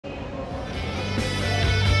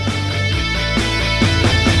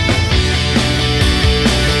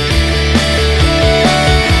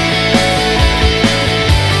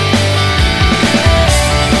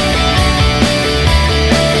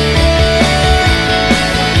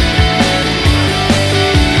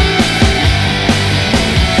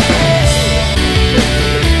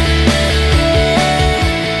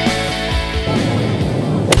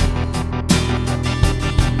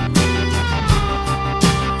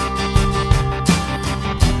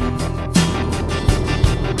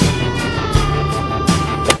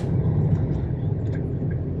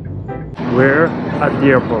We're at the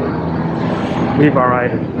airport. We've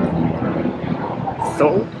arrived.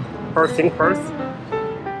 So, first thing first,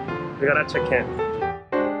 we gotta check in.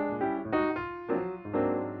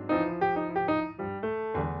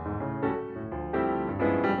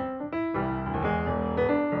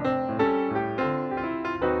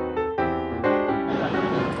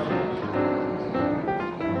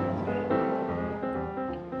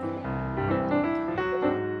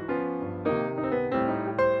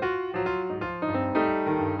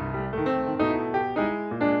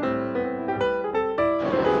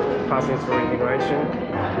 Passing through immigration.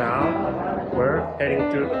 Now we're heading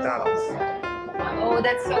to Dallas. Oh,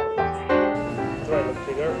 that's so cool. Do I look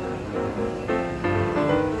bigger?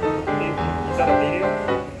 Is that a video?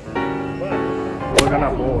 What? We're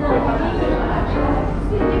gonna board.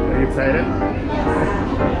 Are you excited?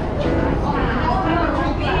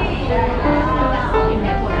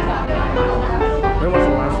 When was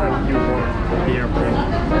the last time you boarded the airplane?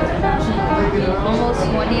 Almost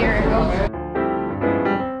 1 year ago.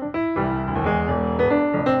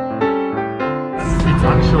 It's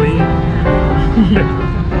actually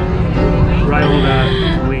right on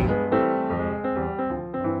the wing.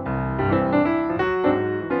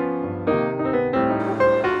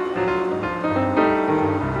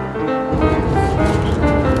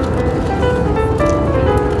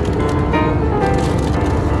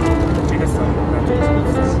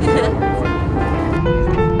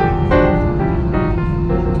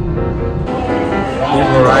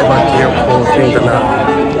 We've arrived at the airport in danang.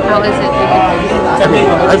 How is it? I mean,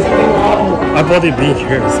 I've already been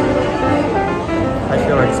here, so I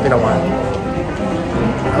feel like it's been a while.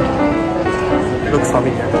 It looks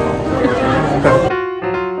familiar.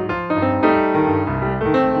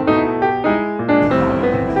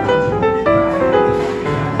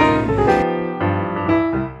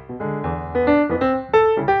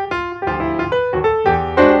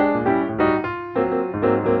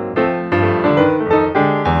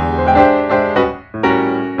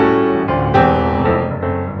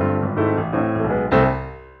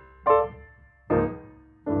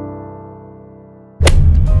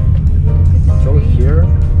 So here,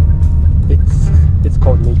 it's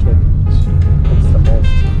called mykhebeach. It's the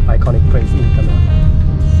most iconic place in danang.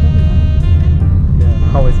 Yeah,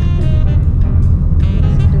 how is it?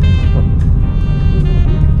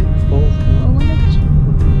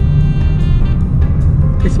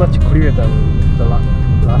 It's much clearer than the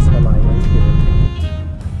last time I went here.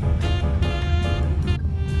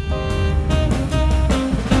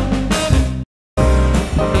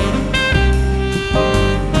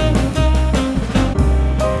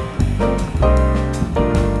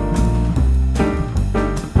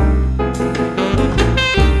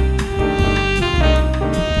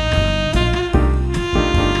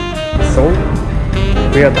 So,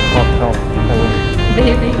 we're at the hotel.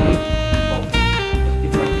 Baby.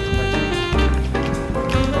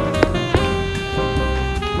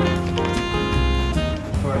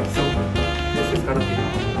 Alright, so this is gonna be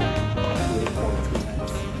our wait for 2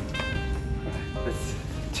 times. Let's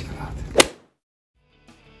check it out.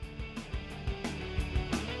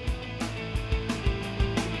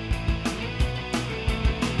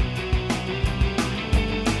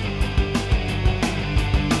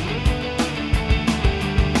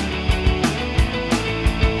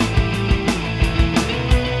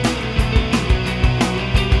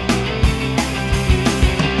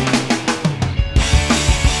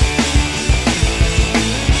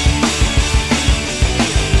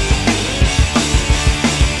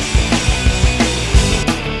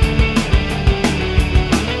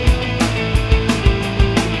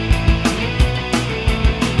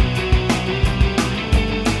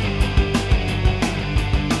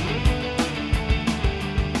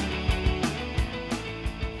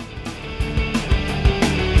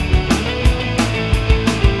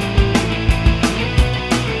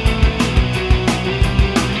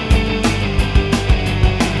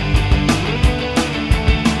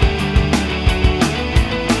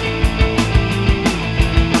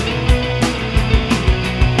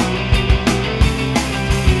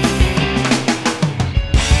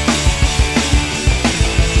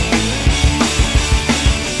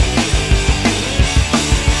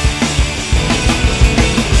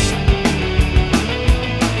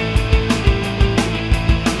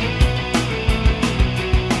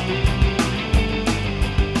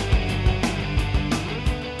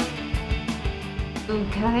 So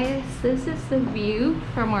guys, this is the view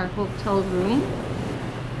from our hotel room.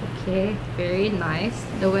 Okay, very nice.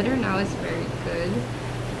 The weather now is very good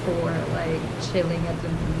for like chilling at the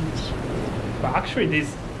beach. But actually,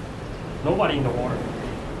 there's nobody in the water.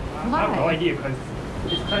 I have no idea because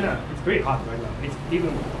it's very hot right now. It's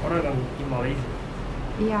even hotter than in Malaysia.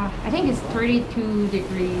 Yeah, I think it's 32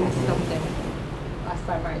 degrees something. Last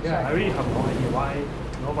time I checked. Yeah, I really have no idea why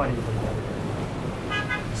nobody is there.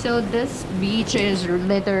 So this beach is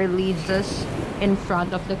literally just in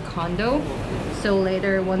front of the condo. So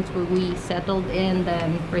later, once we settled in,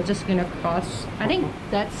 then we're just gonna cross. I think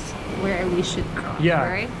that's where we should cross, Yeah,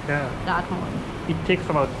 right? yeah. That one. It takes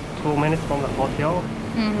about 2 minutes from the hotel.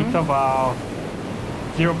 Mhm. It's about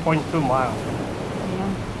 0.2 miles. Yeah.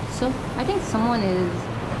 So I think someone is.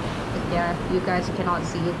 Yeah, you guys cannot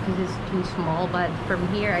see it because it's too small. But from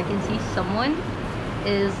here, I can see someone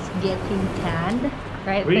is getting tanned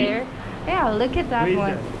right Really? there. Yeah, look at that Where is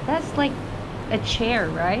one. that? That's like a chair,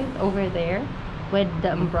 right? Over there with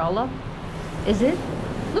the umbrella. Is it?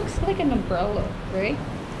 Looks like an umbrella, right?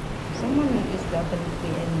 Someone is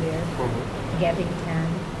definitely in there getting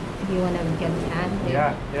tanned. Do you want to get tanned?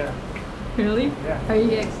 Yeah, yeah. Really? Yeah. Are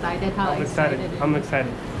you excited? How I'm excited. are you? I'm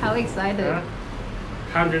excited. How excited? Yeah.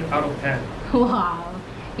 100 out of 10. Wow.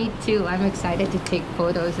 Me too. I'm excited to take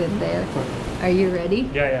photos in there. Are you ready?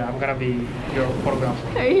 Yeah, I'm gonna be your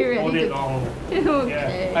photographer. Are you All day ready? long.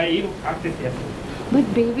 Okay. Yeah. I even practiced yesterday.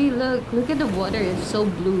 But baby, look at the water. It's so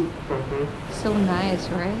blue. So nice,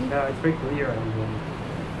 right? Yeah, it's very clear. And,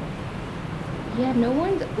 Yeah, no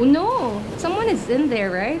one's... Oh, no! Someone is in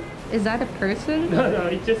there, right? Is that a person? no,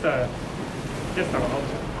 it's just a object.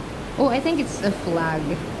 Oh, I think it's a flag.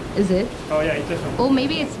 Is it? Oh yeah, it's just a Oh,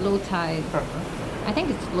 maybe it's low tide. I think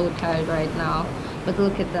it's low tide right now. But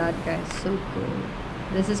look at that, guys. So cool.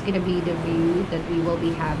 This is gonna be the view that we will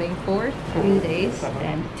be having for 3 days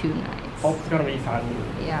and 2 nights. Hope it's gonna be sunny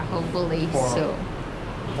Yeah, hopefully For- so.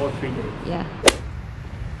 for 3 days. Yeah.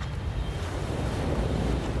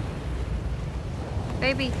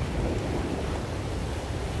 Baby.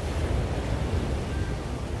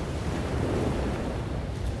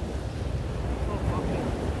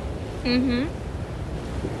 Mm-hmm.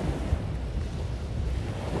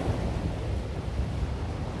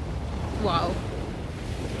 Wow.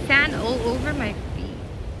 Sand all over my feet.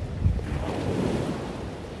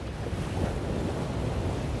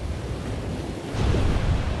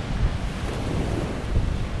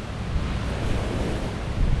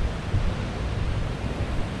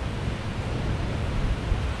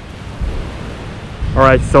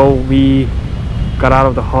 Alright, so we got out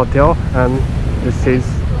of the hotel and this is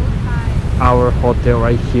our hotel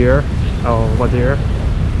right here, over there.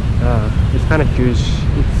 It's kind of huge.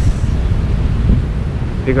 It's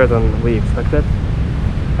bigger than we expected.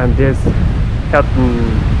 And there's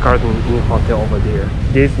Hilton Garden Inn Hotel over there.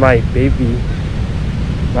 There's my baby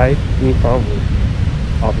right in front of me,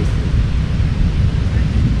 obviously.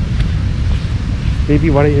 Baby,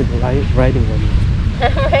 what are you writing on me?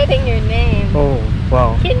 I'm writing your name. Oh,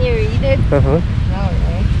 wow. Can you read it? Uh-huh.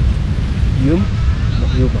 Alright. Yum? No,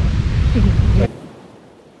 Yuba.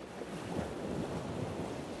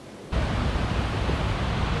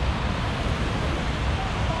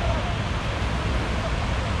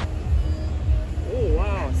 Oh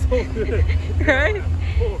wow, so good. Right?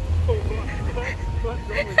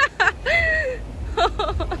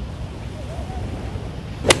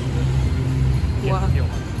 Wow.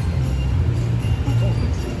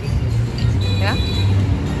 Yeah?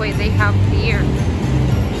 Wait, they have beer.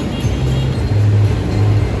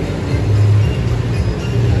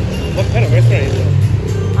 What kind of restaurant is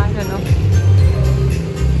it? I don't know.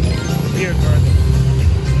 Beer garden.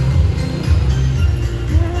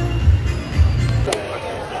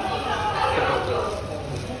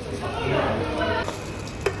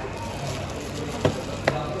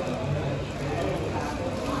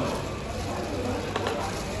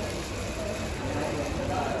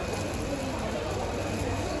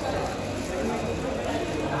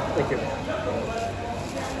 Thank you.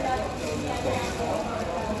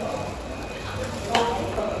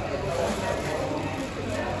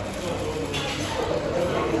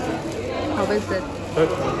 How is it?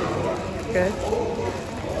 Good.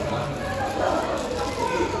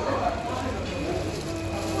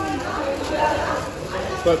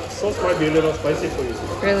 But sauce might be a little spicy for you.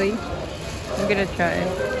 Really? I'm gonna try.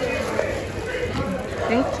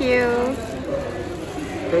 Thank you.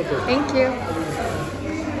 Thank you. Thank you.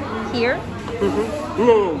 Here?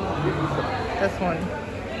 No. This one.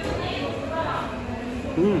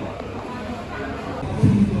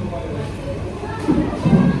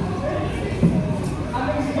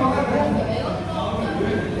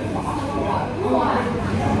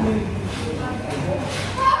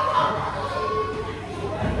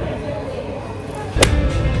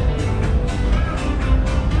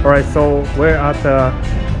 Alright, so we're at the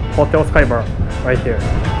Hotel Sky Bar right here.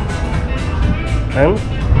 and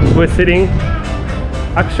we're sitting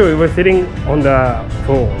on the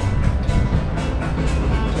floor.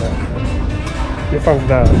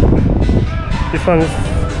 This one's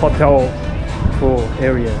hotel pool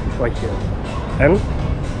area right here. And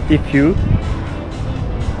if you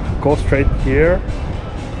go straight here,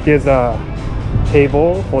 there's a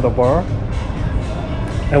table for the bar,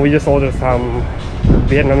 and we just ordered some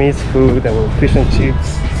Vietnamese food and fish and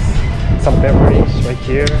chips, some beverage right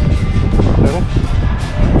here. And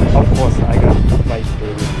of course, I got my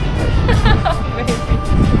favorite.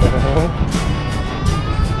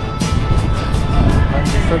 And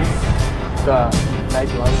this one's the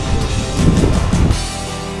nightlife.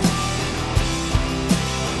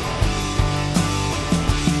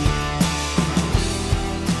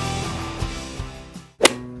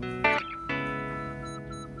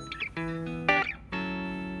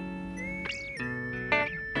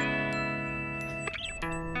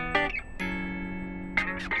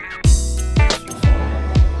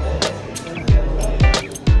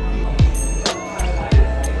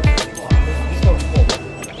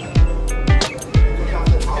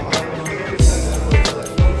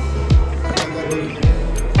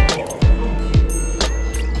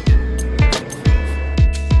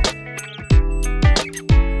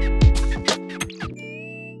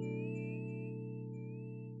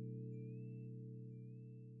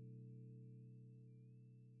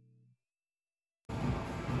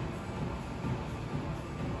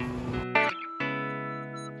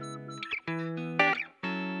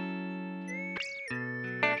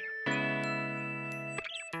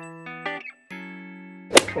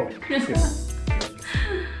 Oh, yes.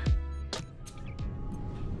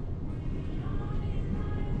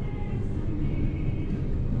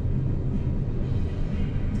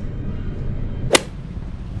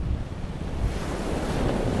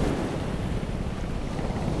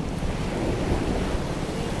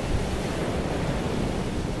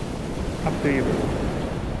 Up to you.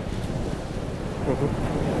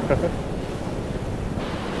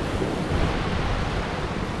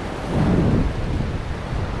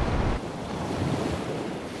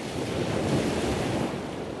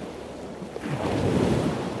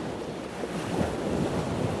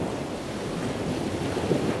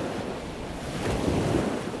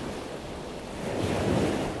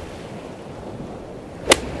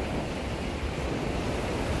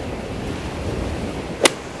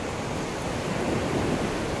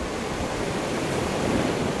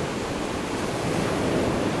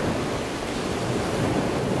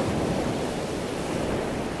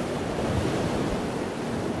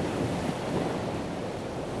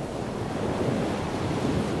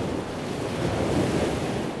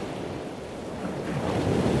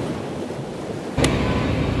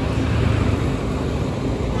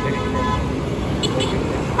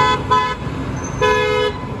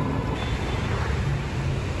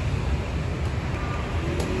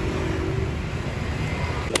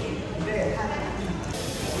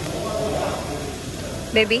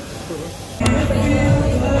 Baby.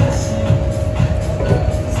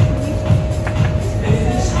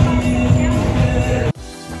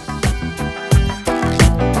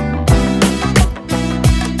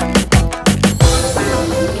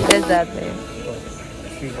 What is that there?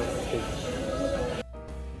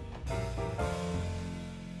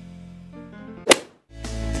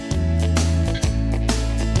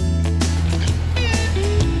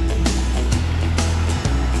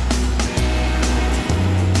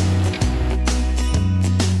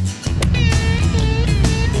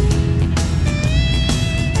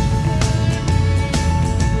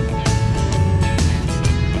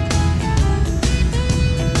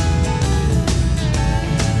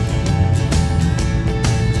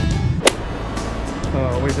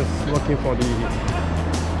 We're just looking for the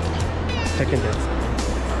check-in desk.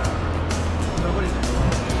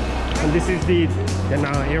 And this is the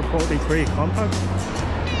danang airport. It's very compact,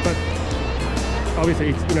 but obviously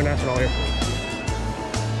it's international airport.